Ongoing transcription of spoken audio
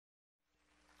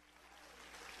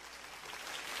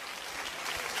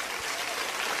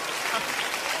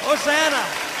Hosanna.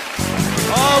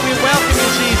 Oh, we welcome you,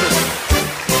 Jesus.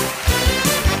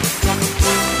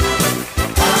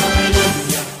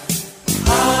 Hallelujah,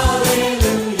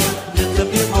 hallelujah. Lift up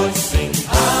your voice, sing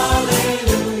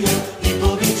hallelujah.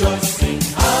 People rejoice, sing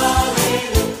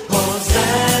hallelujah.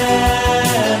 Hosanna,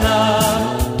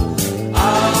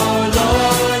 our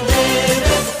Lord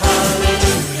liveth.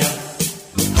 Hallelujah,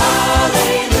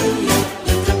 hallelujah.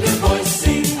 Lift up your voice,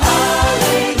 sing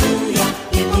hallelujah.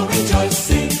 People rejoice,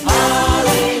 sing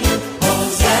hallelujah.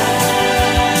 Hosanna,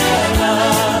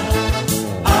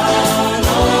 our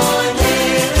Lord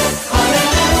liveth.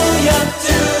 Hallelujah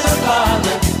to the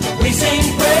Father. We sing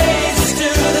praises to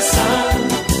the Son.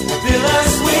 Fill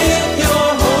us with your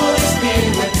Holy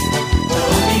Spirit.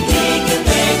 Only He can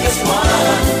make us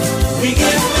one. We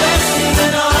give blessing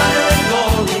and honor and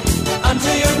glory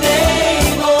unto your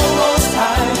name, O Most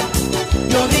High.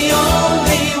 You're the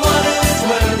only one who is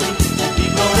worthy to be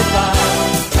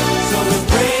glorified. So we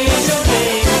praise your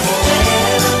name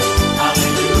forever.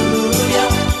 Hallelujah,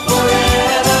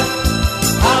 forever.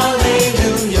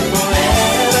 Hallelujah,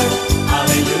 forever.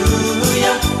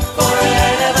 Hallelujah,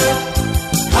 forever.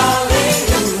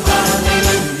 Hallelujah,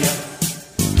 hallelujah.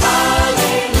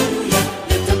 Hallelujah.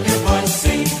 Lift up your voice,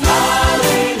 sing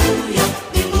hallelujah.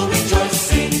 People rejoice,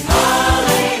 sing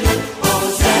hallelujah.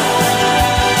 Hosanna,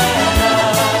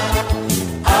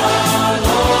 our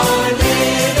Lord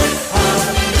liveth.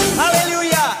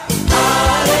 Hallelujah.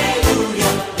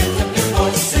 Hallelujah. Lift up your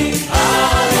voice, sing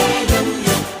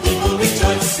hallelujah. People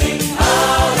rejoice, sing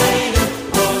hallelujah.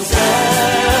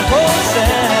 Hosanna,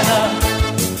 Hosanna,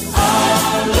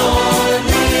 our Lord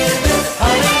liveth.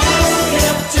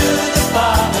 Hallelujah to the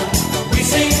Father. We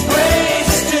sing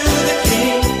praises to the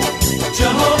King.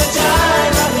 Jehovah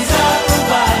Jireh, He's our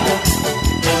provider.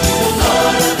 And He's the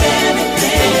Lord of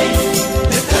everything.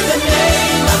 Lift up the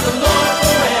name of the Lord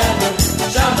forever.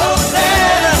 Shout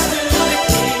Hosanna to the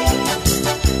King.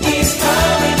 He's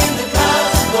coming in the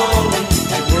clouds of glory.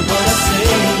 And we're gonna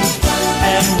sing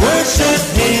and worship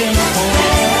Him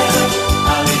forever.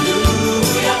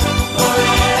 Hallelujah,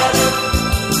 forever.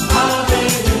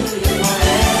 Hallelujah,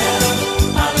 forever.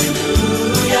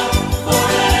 Hallelujah,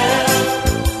 forever.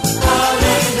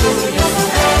 Hallelujah,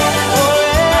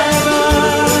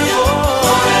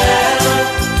 forever.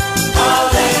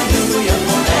 Hallelujah,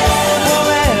 forever.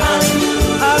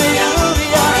 Hallelujah,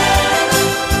 forever.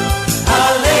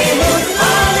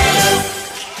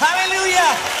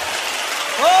 Hallelujah.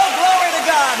 Oh, glory to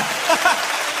God.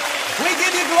 We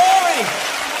give you glory.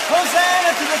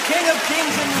 Hosanna to the King of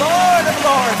Kings and Lord of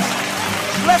Lords.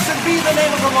 Blessed be the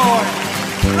name of the Lord.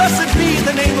 Blessed be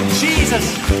the name of Jesus.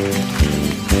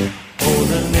 Oh,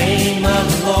 the name of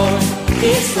the Lord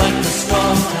is like a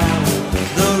strong tower.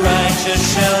 The righteous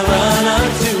shall run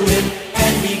unto it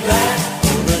and be glad.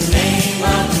 Oh, the name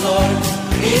of the Lord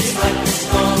is like a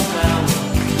strong tower.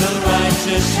 The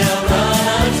righteous shall run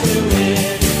unto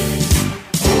it.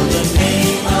 Oh, the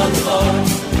name of the Lord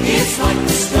is like a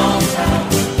strong tower.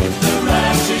 The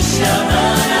righteous shall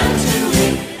run unto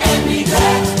it and be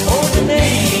glad. Oh, the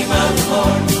name of the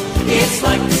Lord is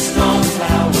like a strong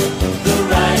tower. The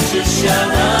righteous shall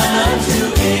run unto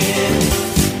it.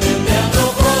 And they'll go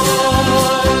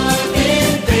forth in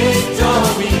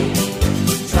victory,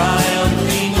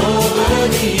 triumphing over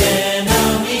the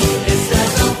enemy. It's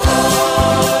they'll go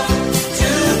forth to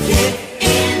kick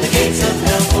in the gates of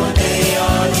hell, for they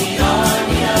are the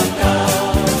army of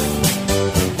God.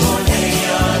 For they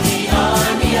are the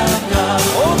army of God.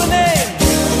 Oh, the name.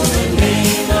 Oh, the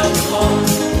name of the Lord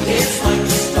is like a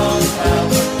strong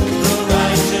tower. The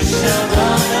righteous shall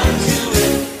run unto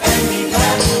it and be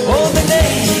glad. Oh, the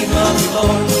name of the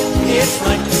Lord is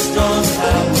like a strong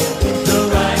tower. The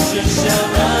righteous shall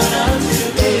run unto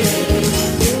it.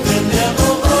 Then they'll go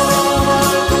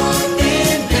forth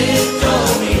in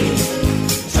victory,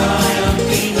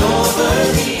 triumphing over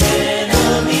the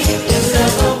enemy. Yes,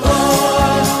 they'll go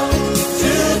forth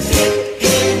to kick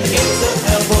in the gates of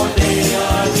hell, for they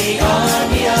are the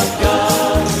army of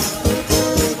God.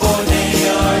 For they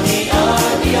are the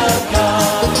army of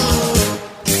God.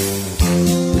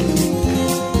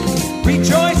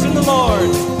 Rejoice in the Lord.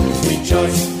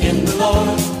 Rejoice in the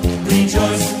Lord.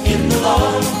 Rejoice in the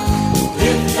Lord.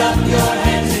 Lift up your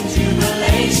hands in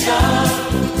jubilation.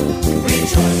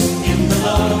 Rejoice in the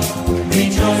Lord.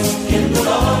 Rejoice in the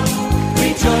Lord.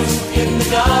 Rejoice in the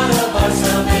God of our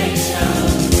salvation.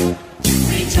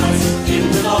 Rejoice in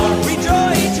the Lord.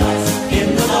 Rejoice. Rejoice in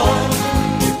the Lord.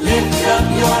 Lift up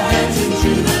your hands in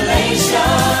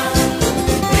jubilation.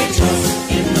 Rejoice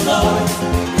in the Lord.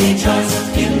 Rejoice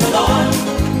in the Lord.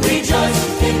 Rejoice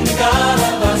in the God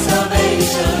of our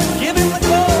salvation. Give him the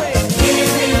glory.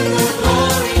 Give Him the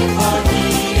glory.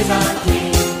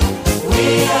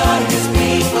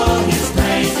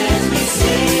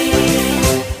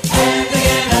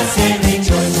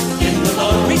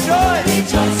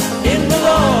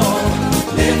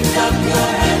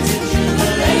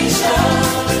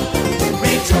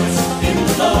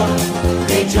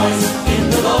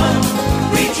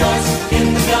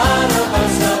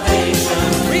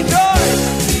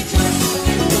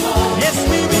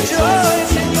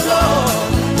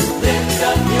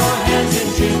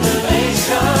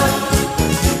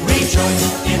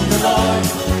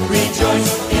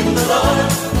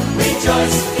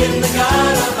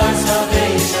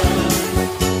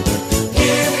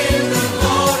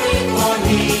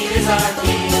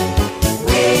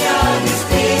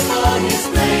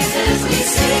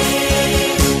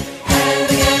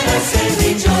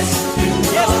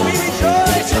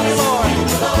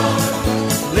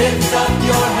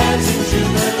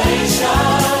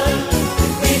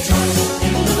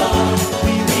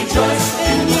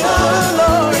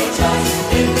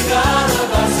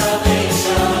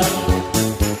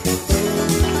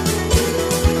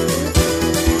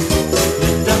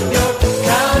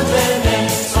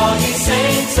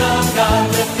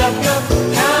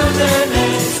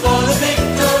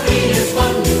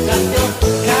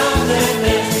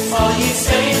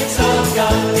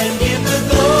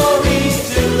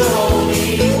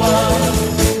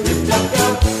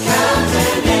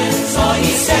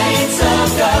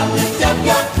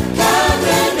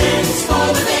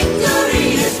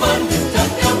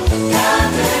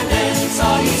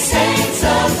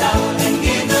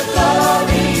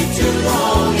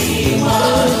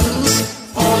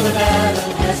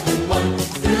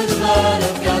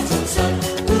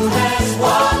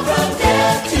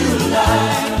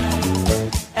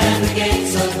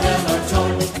 hell are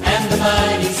torn, and the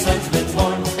mighty Son's been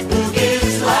born, who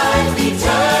gives life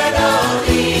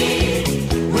eternally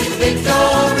with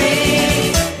victory.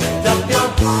 Lift up your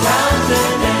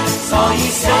countenance, all ye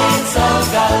saints of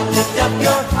God. Lift up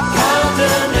your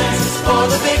countenance, for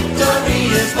the victory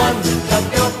is won. Lift up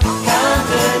your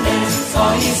countenance,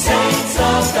 all ye saints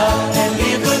of God, and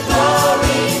give the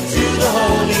glory to the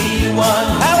Holy One.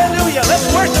 Hallelujah. Let's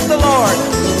worship the Lord.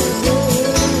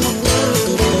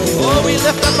 Oh, we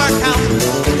lift up our countenance.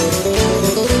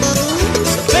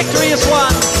 The victory is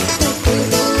won.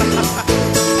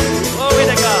 Glory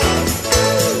to God.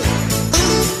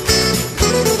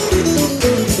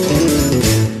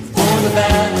 For the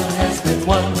battle has been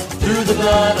won through the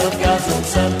blood of God's own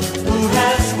Son, who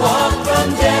has walked from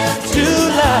death to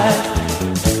life.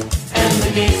 And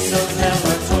the gates of hell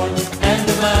are torn, and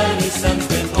the mighty Son's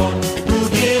been born, who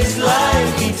gives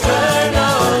life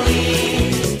eternally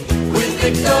with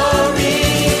victory.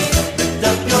 Lift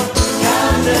up your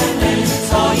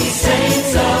countenance, all ye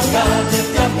saints of God.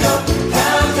 Lift up your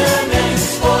countenance,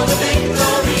 for the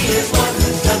victory is won.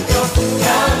 Lift up your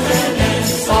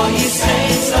countenance, all ye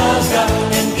saints of God,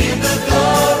 and give the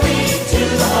glory to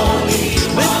the Holy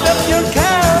One. Lift up your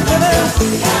countenance.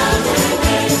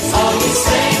 Countenance, all ye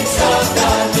saints of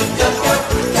God. Lift up your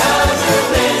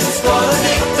countenance, for the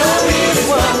victory is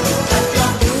won. Lift up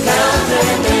your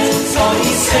countenance, all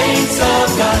ye saints of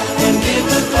God, and give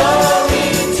the glory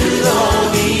to the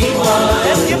Holy One.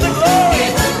 And give the glory.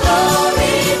 Give the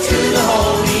glory to the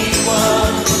Holy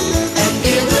One, and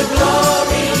give the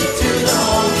glory to the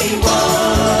Holy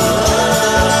One.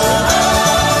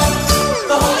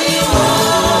 The Holy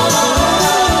One.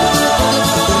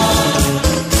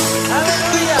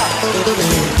 Hallelujah.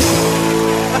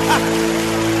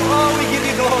 Oh, we give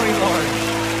you glory, Lord.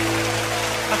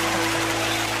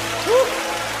 Woo.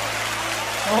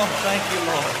 Oh, thank you,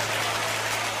 Lord.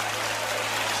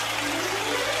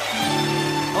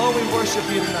 Oh, we worship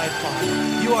you tonight, Father.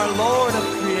 You are Lord of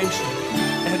creation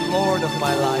and Lord of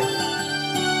my life.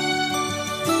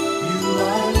 You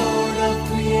are Lord of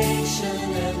creation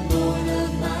and Lord of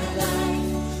my life,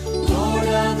 Lord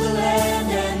of the land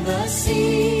and the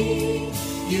sea.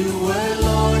 You were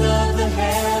Lord of the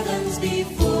heavens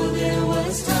before there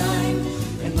was time,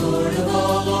 and Lord of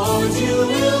all lords you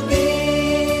will be.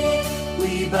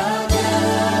 We bow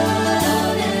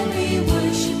down and we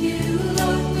worship you,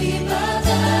 Lord. We bow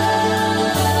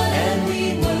down and we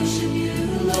worship you,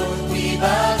 Lord. We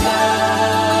bow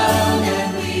down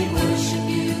and we worship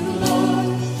you, Lord.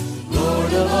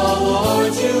 Lord of all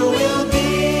lords you will be.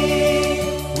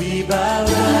 We bow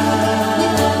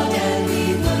down and we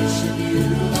worship you,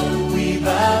 Lord. We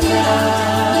bow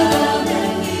down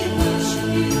and we worship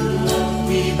you, Lord.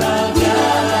 We bow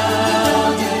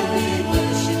down and we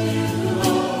worship you,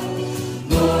 Lord.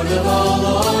 Lord of all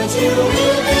lords you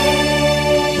will be.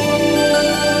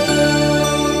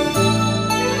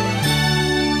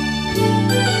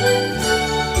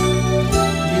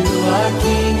 You are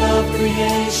King of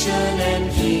creation and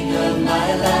King of my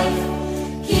life,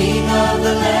 King of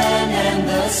the land and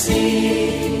the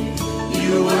sea.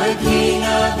 You were King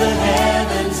of the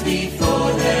heavens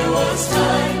before there was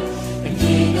time, and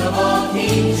King of all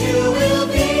kings you will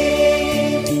be.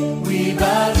 We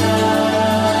bow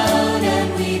down and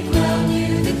we crown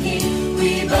you the King.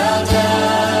 We bow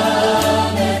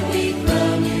down and we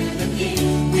crown you the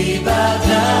King. We bow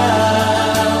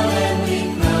down and we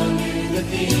crown you the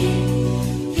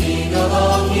King. King of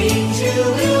all kings you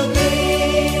will be.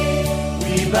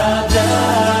 We bow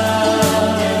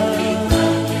down and we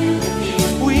crown you the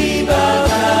King. We bow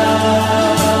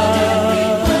down and we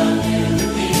crown you the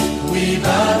King.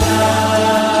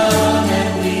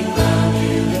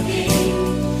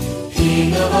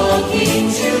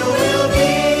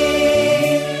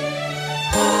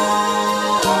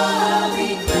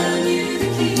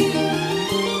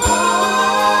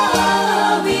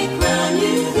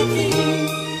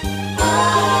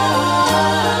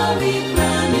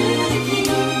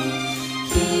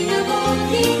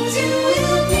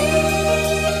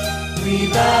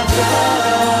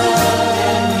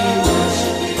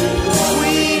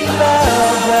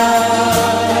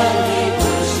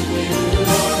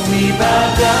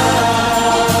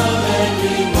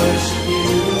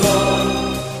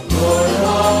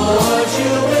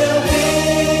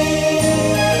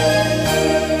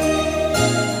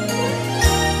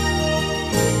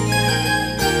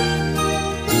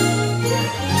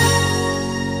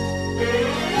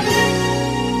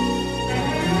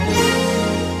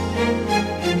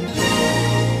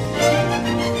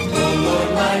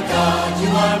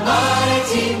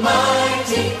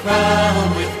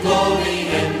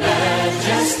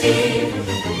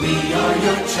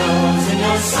 chosen,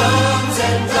 your sons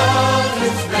and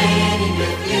daughters, reigning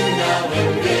with you now in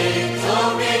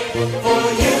victory. For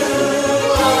you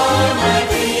are my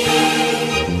King,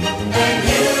 and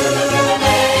you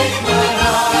make my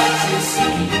heart to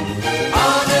sing.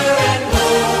 Honor and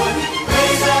glory,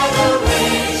 praise,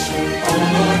 adoration, O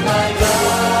Lord my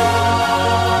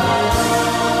God.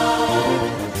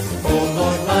 O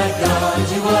Lord my God,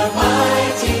 you are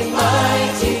mighty,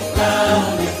 mighty,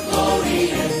 crowned with glory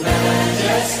and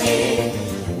majesty.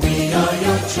 We are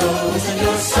your chosen,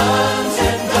 your sons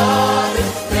and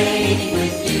daughters, reigning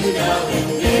with you now in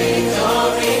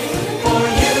victory. For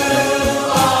you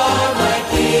are my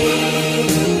King,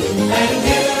 and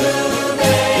you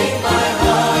make my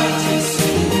heart to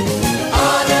sing.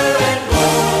 Honor and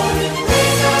glory,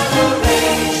 praise,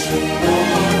 adoration, O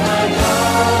Lord my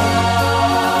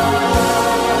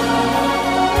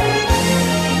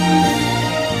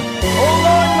Oh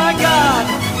Lord my God,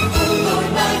 O Lord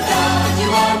my God, you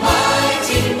are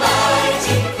mighty,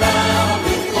 mighty, crowned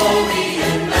with glory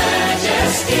and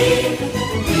majesty.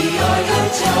 We are your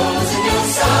chosen, your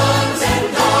sons and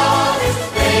daughters,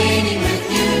 reigning with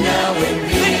you now in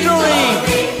victory.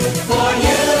 For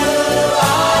you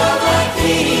are my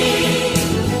King,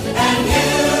 and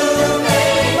you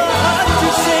make my heart to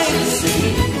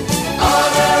sing.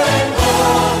 Honor and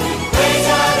glory, praise,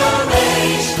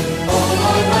 adoration, O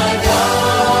Lord my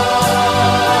God.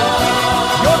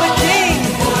 you're the King.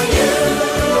 For you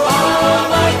are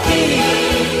my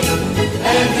King,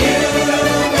 and you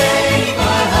make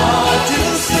my heart to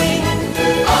sing.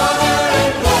 Honor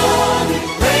and glory,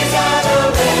 praise,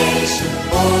 adoration,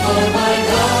 O Lord my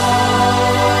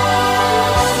God,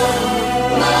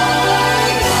 my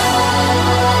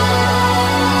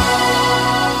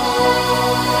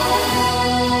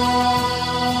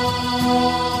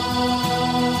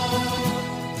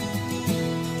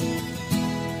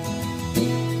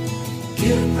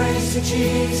Give praise to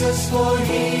Jesus, for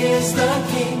he is the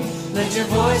King. Let your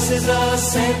voices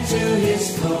ascend to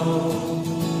his throne.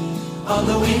 On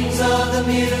the wings of the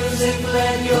music,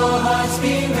 let your hearts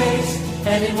be raised,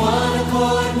 and in one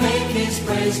accord make his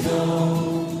praise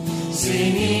known.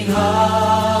 Singing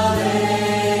hallelujah,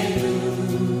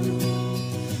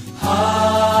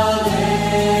 hallelujah,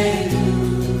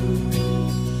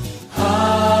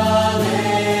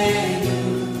 hallelujah,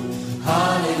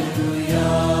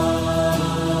 hallelujah.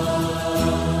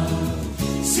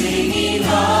 Singing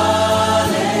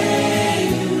hallelujah,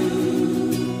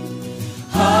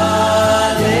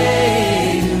 hallelujah,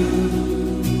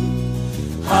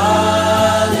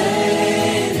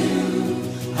 hallelujah,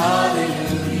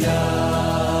 hallelujah.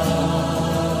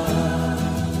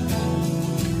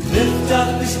 Lift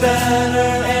up his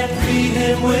banner and greet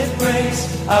him with praise.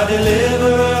 Our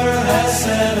deliverer has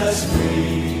set us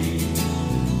free.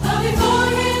 Bow before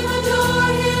him,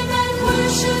 adore him, and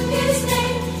worship his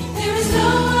name. There is no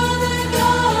other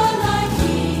God like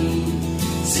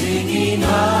him. Singing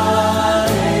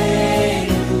hallelujah,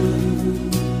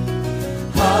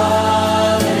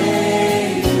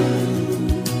 hallelujah,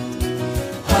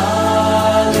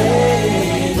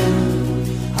 hallelujah,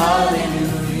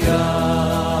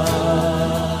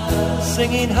 hallelujah.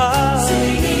 Singing high.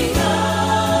 Singing hallelujah,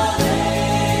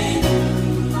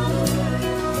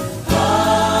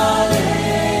 hallelujah,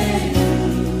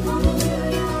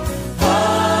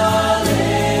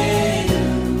 hallelujah,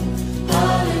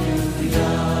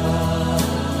 hallelujah.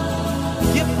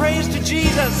 Give praise to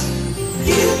Jesus.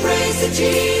 Give praise to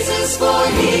Jesus, for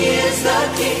he is the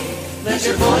King. Let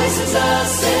your voices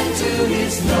ascend to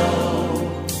his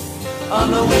throne. On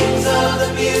the wings of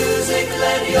the music,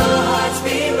 let your hearts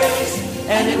be raised,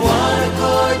 and in one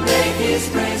accord make his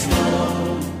praise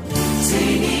known.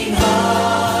 Singing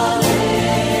hallelujah,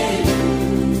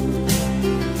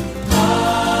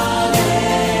 hallelujah,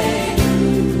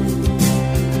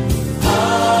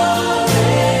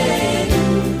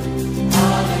 hallelujah,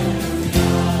 hallelujah.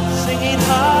 Singing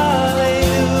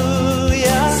hallelujah.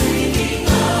 Singing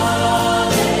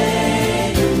hallelujah,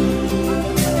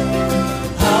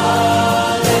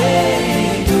 hallelujah,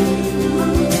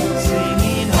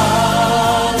 Singing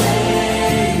hallelujah,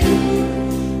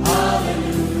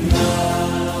 hallelujah.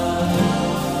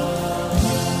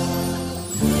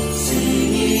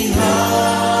 Singing hallelujah,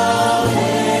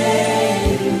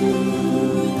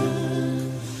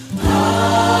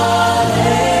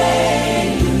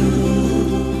 hallelujah,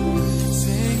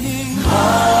 singing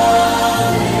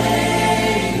hallelujah,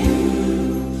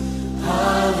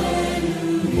 hallelujah.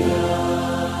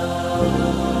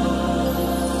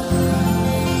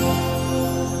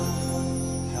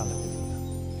 Hallelujah.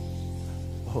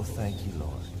 Oh, thank you,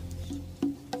 Lord.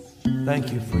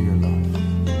 Thank you for your love.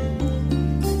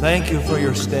 Thank you for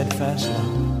your steadfast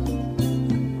love,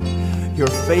 your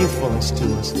faithfulness to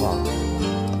us, Father.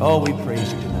 Oh, we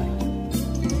praise you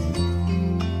tonight.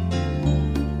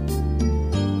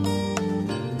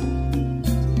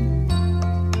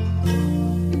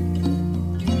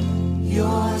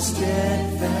 Your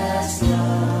steadfast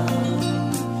love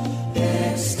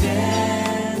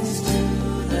extends to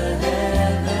the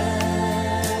heavens.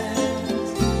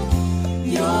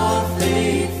 Your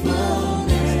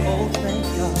faithfulness, Oh, thank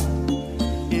God.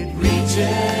 it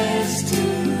reaches to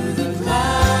the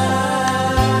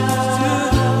clouds.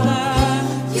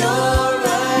 Your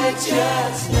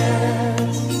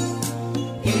righteousness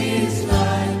is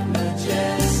like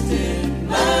majestic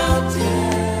mountains,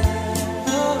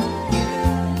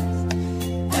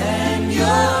 and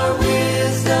your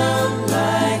wisdom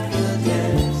like the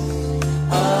depths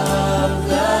of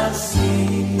the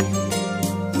sea.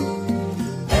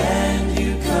 And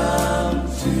you come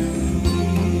to me,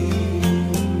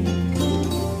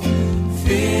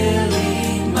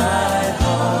 filling my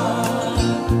heart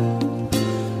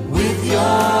with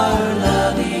your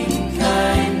loving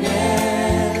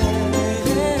kindness.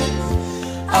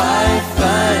 I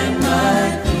find my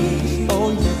peace, Oh,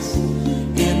 yes.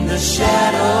 in the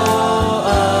shadow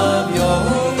of your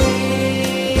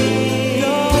wings.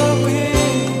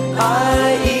 I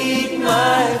eat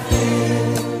my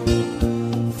fill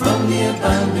from the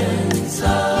abundance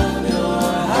of your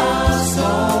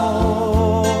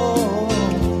household,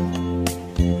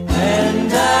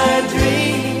 and I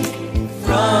drink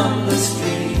from the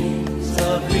streams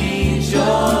of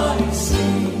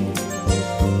rejoicing.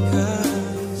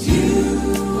 'Cause you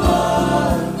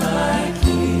are my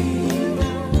King.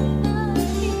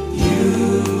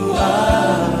 You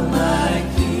are my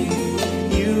King.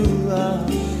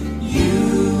 You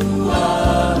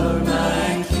are my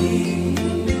King.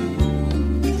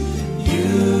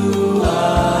 You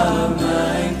are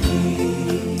my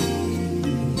King.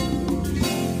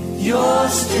 Your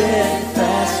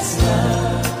steadfast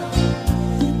love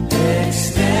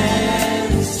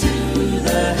extends to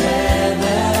the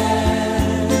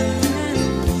heavens.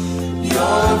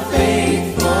 Your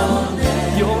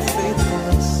faithfulness, Your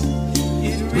faithfulness.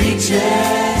 it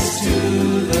reaches to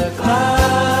the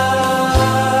clouds.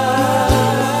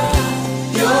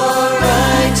 Your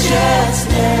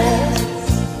righteousness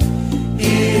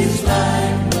is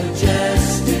like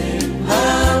majestic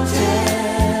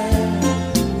mountains,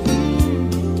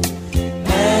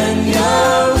 and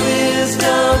your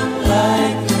wisdom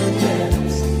like the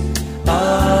depths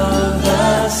of the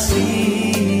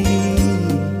sea.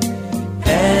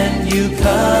 And you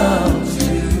come to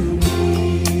me,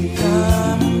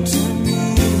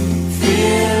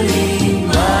 filling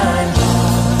my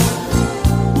heart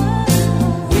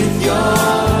with your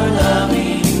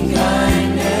loving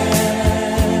kindness.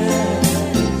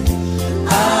 I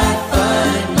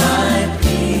find my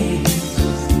peace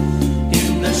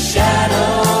in the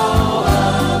shadow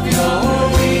of your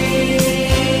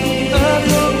wings.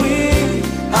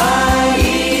 I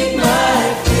eat my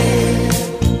fill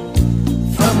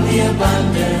from the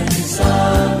abundance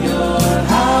of your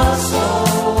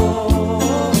household,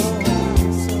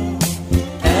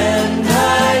 and I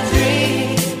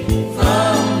drink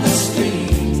from the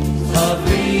streams of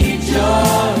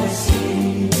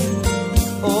rejoicing.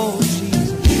 Oh,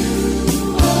 Jesus. You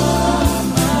are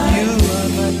my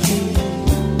King.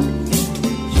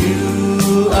 You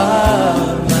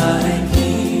are my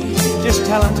King. Just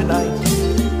tell him tonight.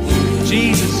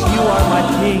 Jesus, you are my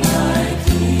King. My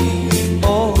King.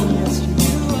 Oh, yes, you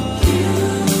are. You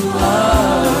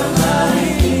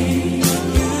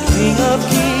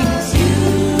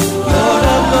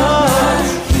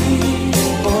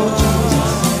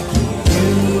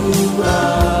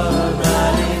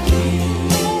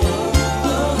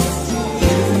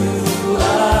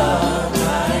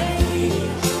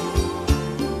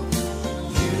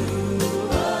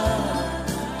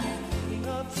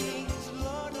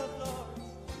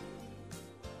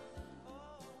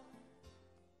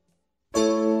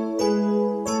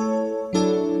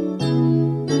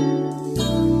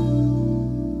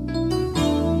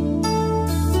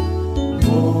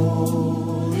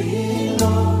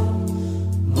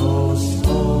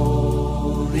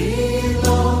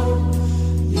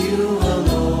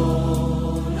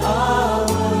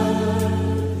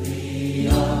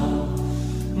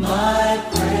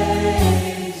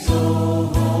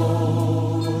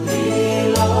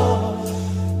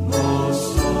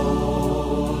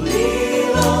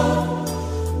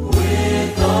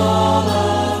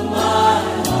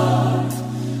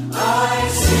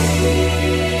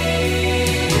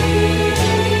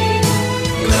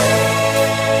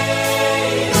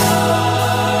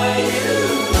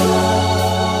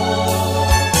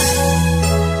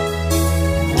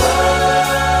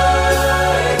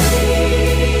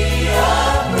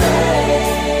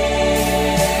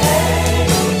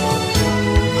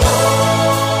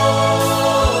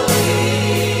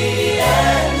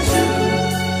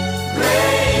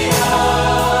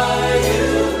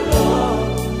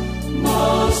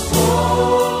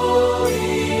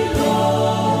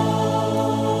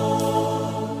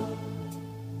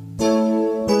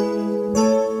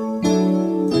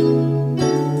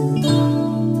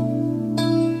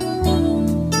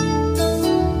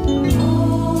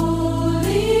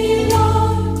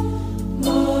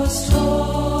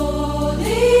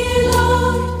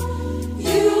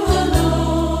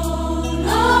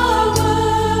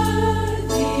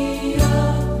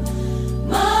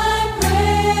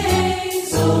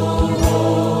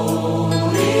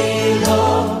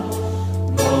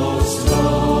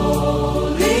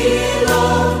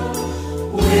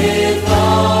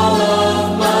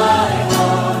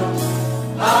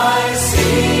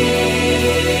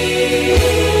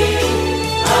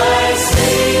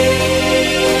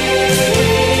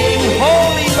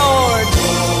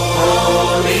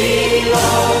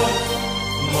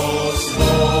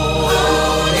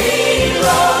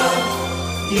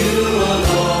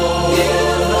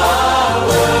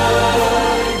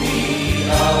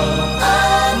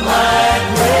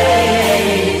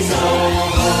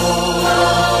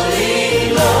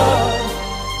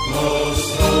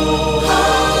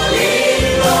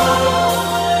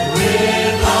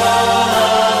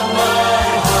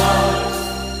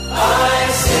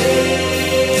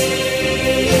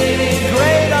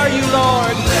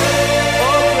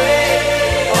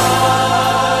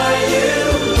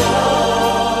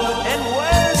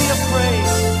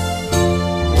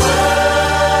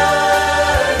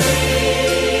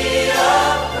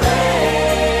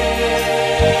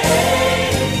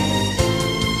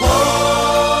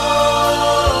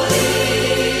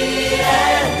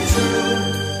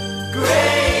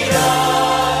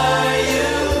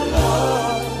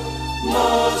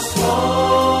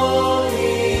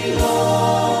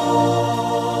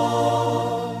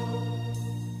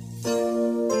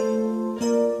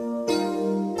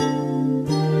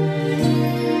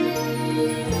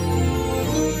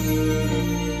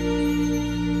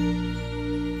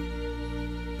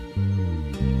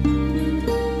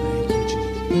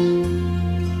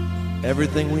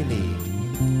Everything we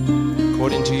need,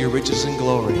 according to your riches and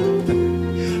glory,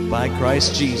 by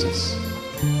Christ Jesus.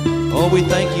 Oh, we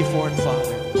thank you for it,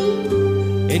 Father.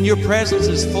 In your presence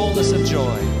is fullness of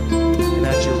joy, and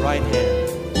at your right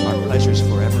hand are pleasures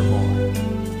forevermore.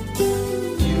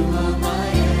 You are my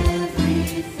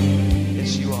everything.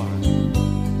 Yes, you are.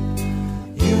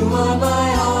 You are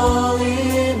my all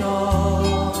in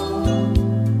all.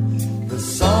 The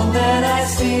song that I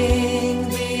sing,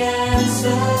 the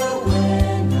answer.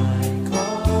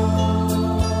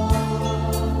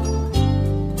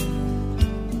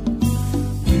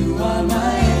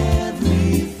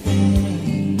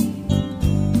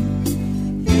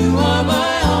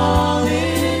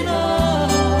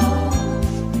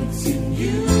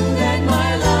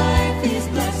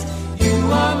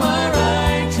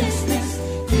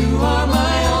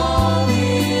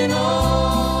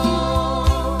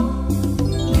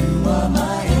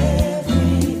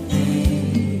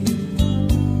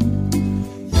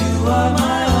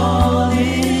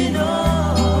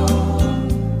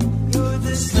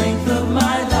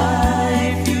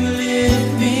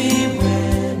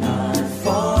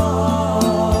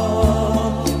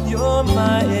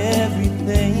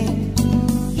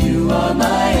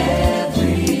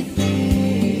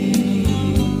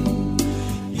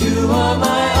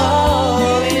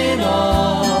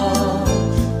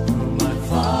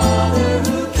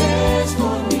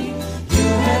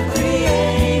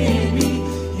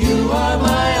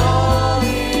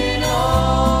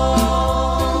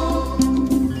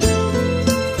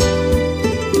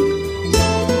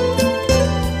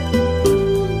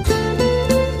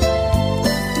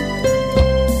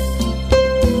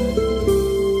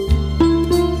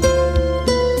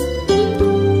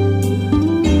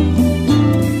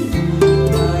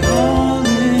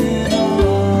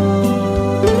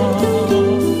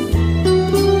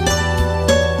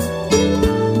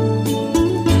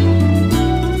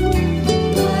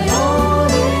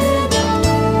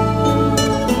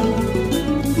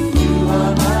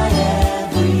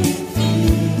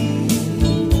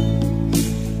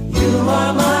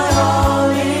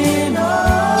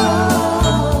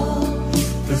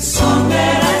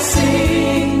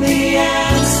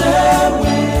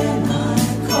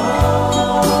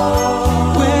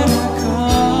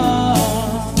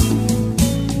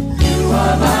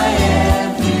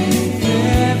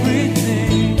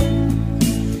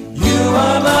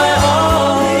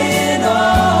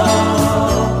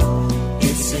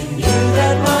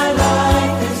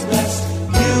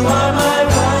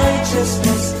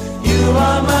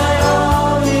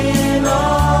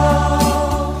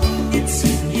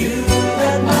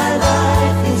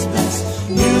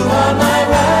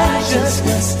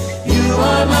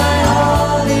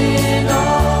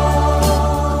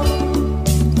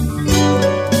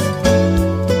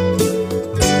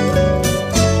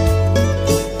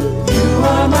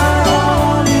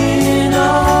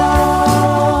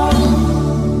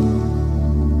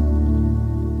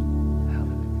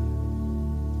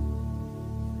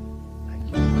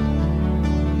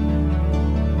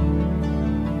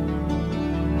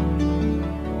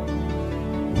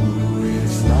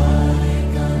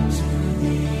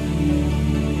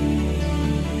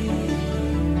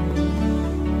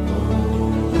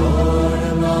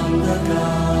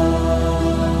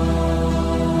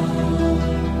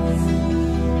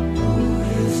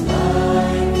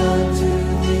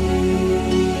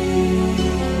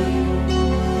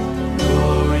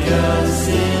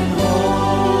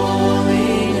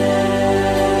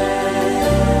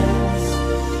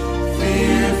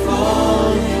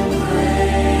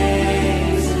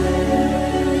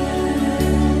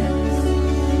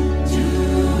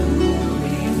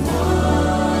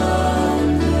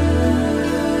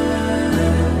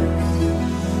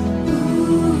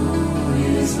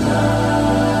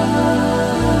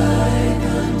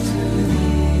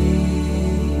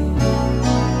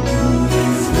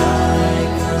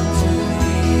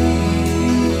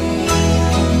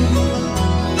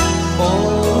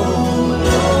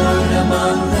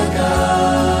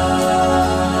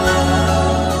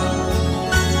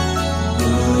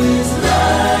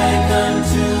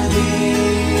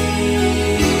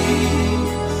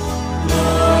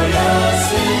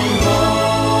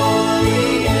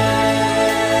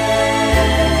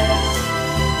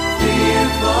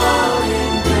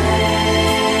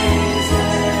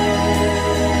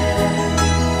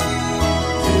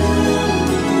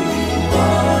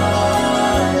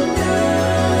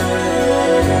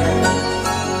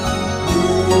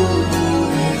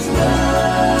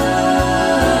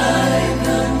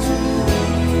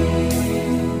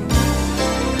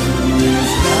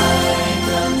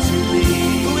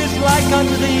 like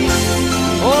unto thee,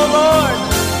 O Lord.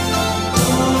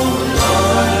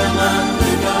 Lord, among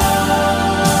the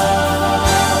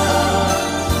gods,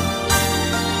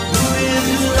 who is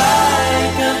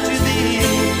like unto thee?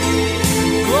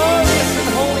 Glorious in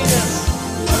holiness,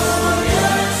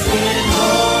 Glorious in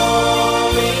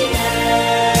holiness,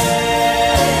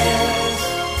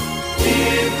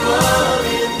 fearful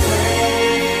in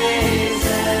praises,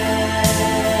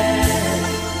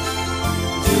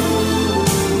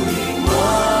 doing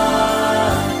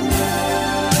wonders.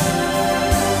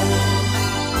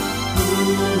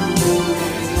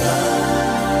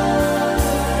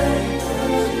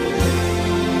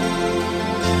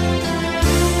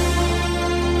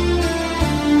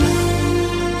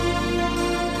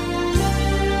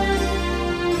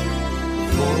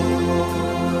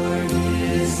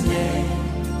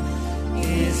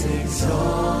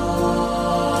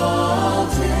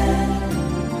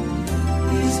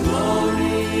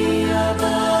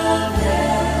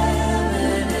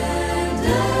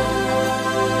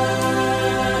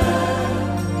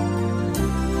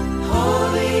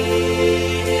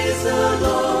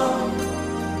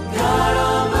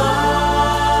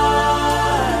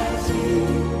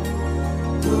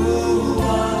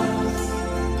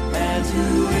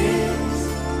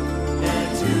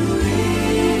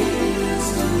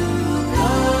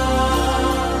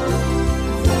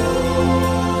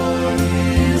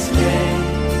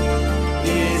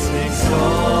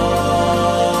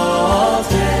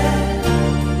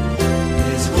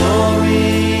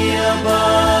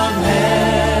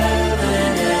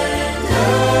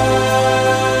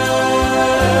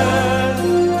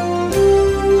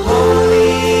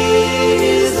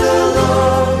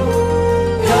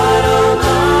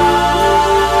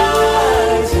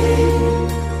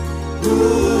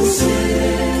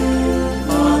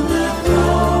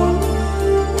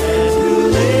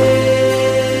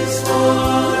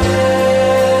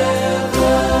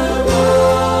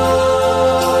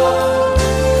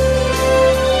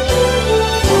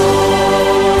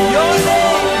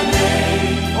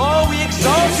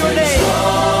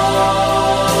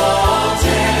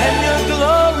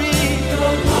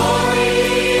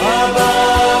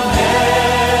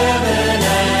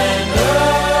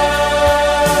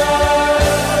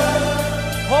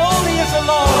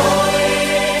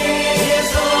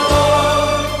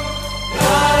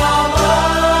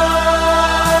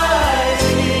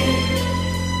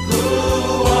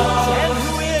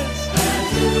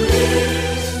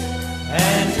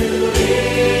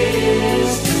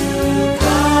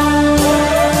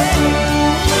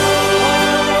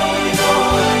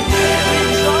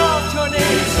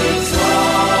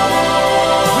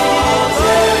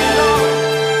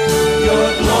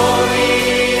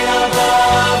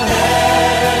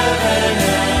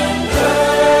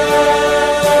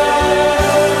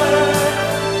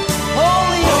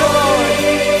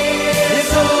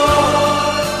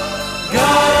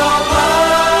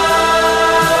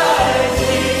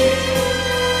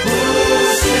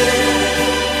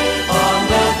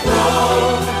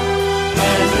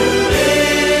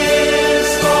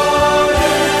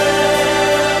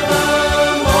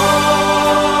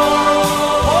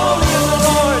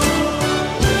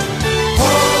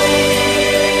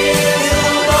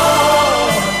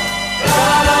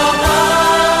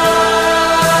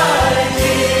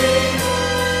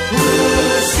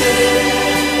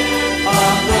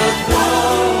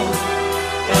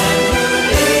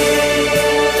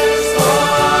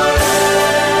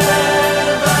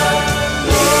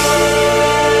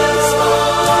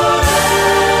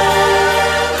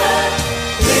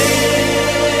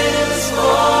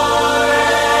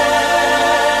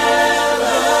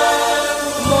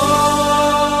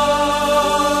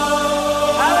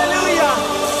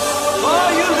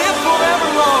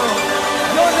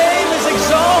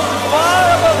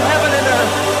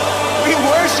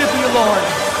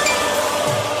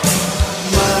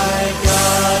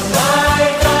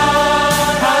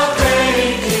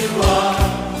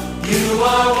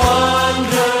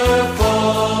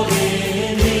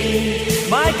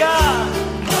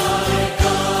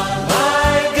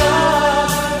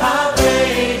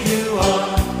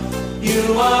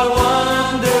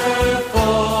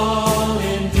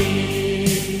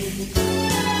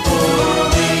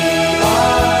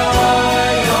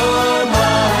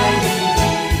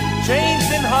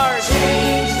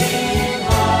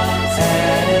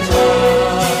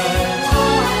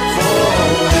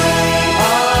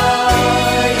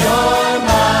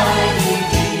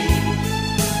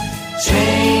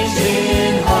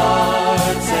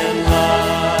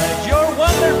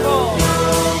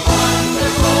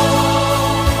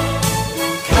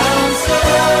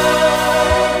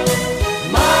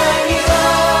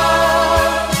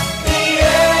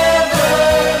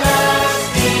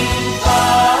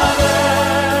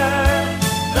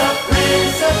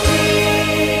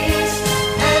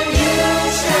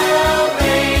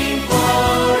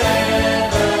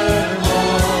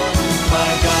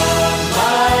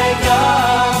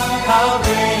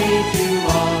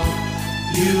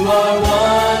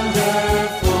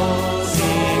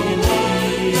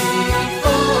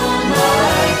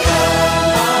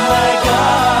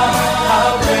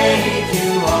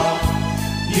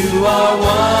 are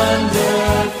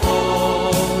wonderful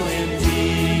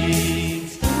indeed.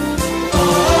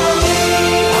 Holy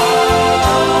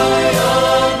are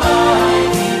your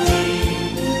mighty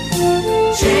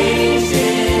deeds,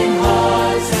 changing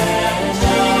hearts and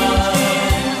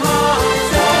minds.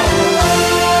 Holy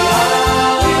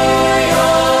are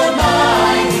your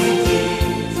mighty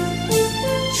deeds,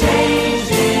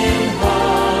 changing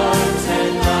hearts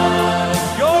and minds.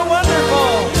 You're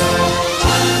wonderful.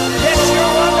 Yes,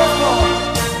 you're wonderful.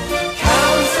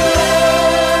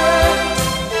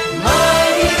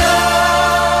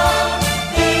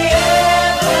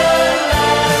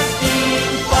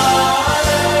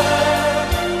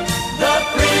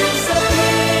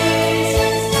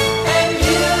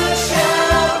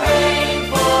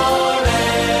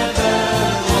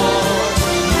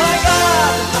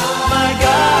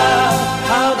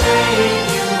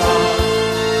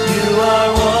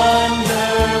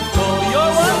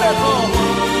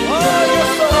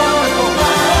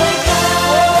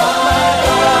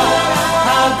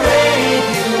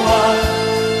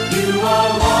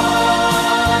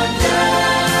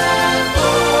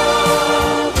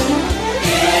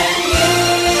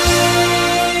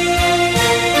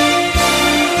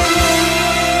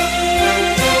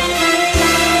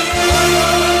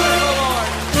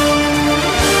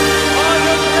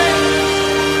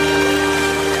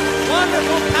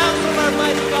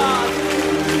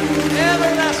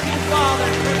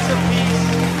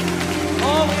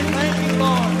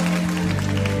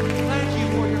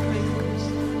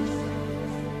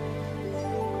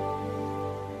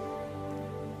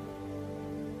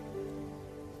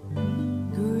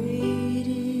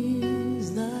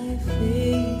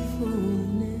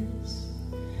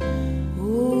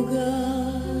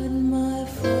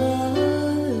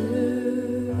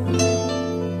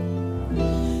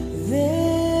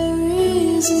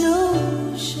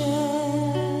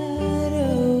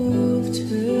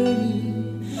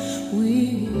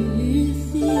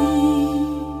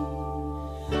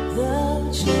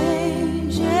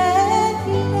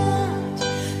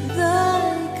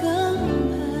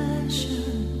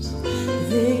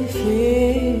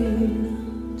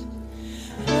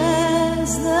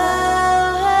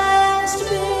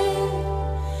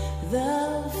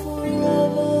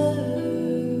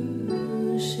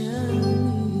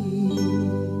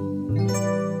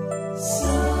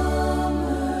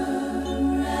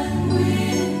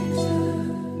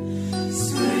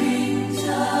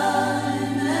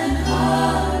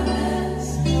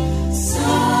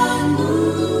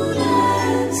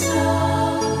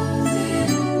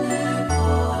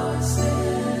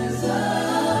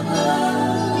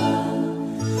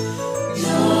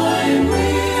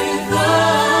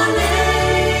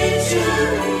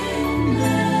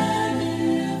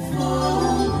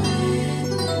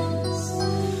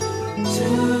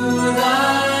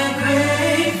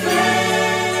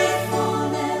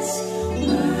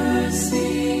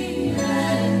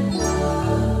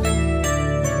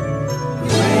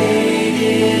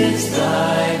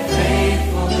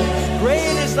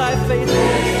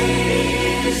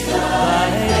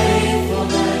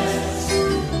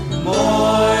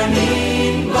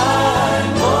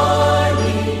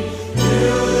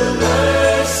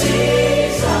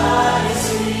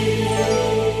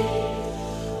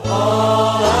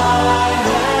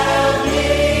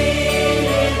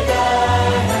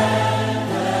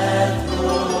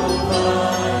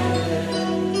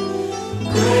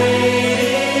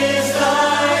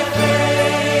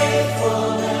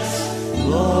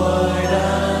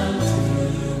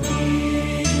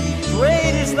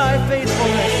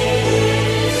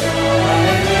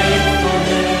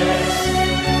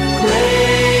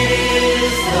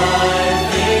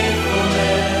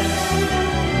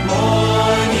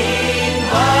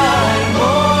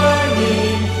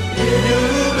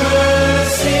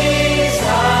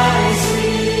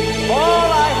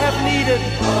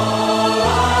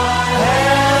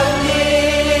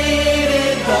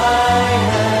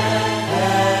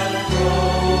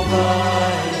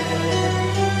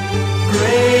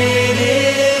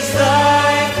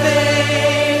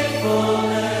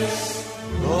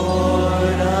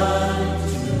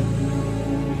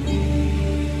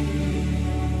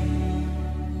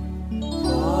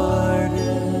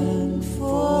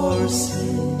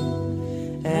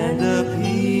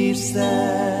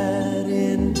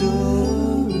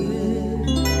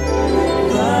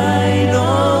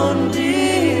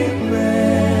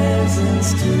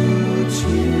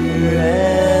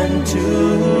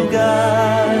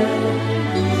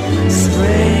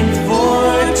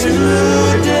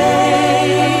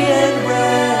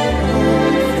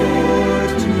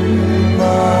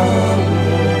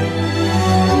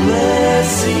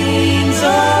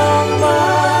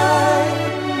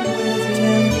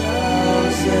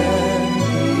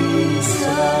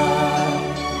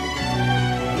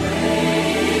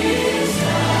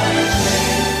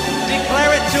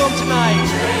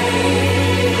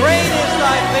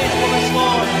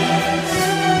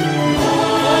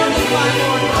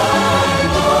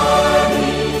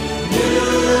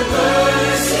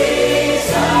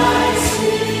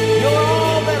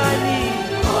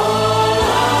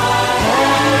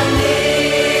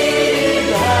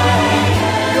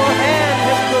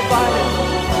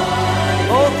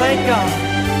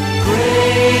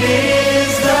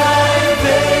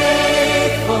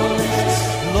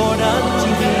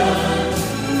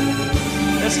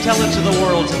 tell it to the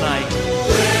world tonight.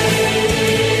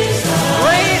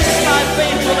 Great is thy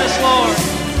faithfulness, Lord.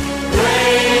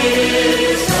 Great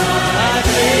is thy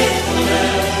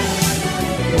faithfulness.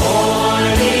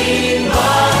 Morning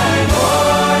by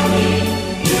morning,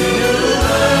 new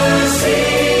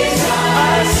mercies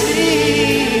I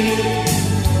see.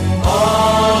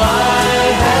 All I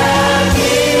have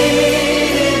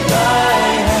needed, thy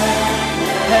hand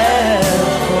hath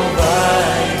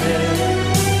provided.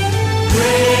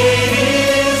 Great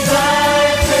is thy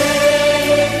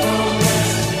faithfulness.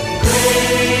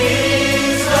 Great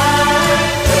is thy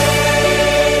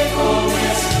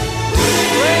faithfulness.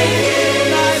 Great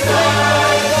is thy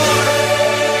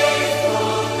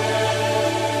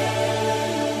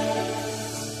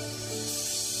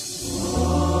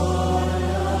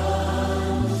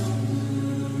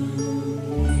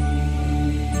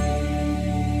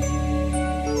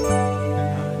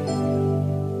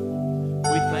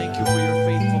We thank you for your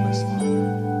faithfulness,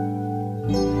 Father.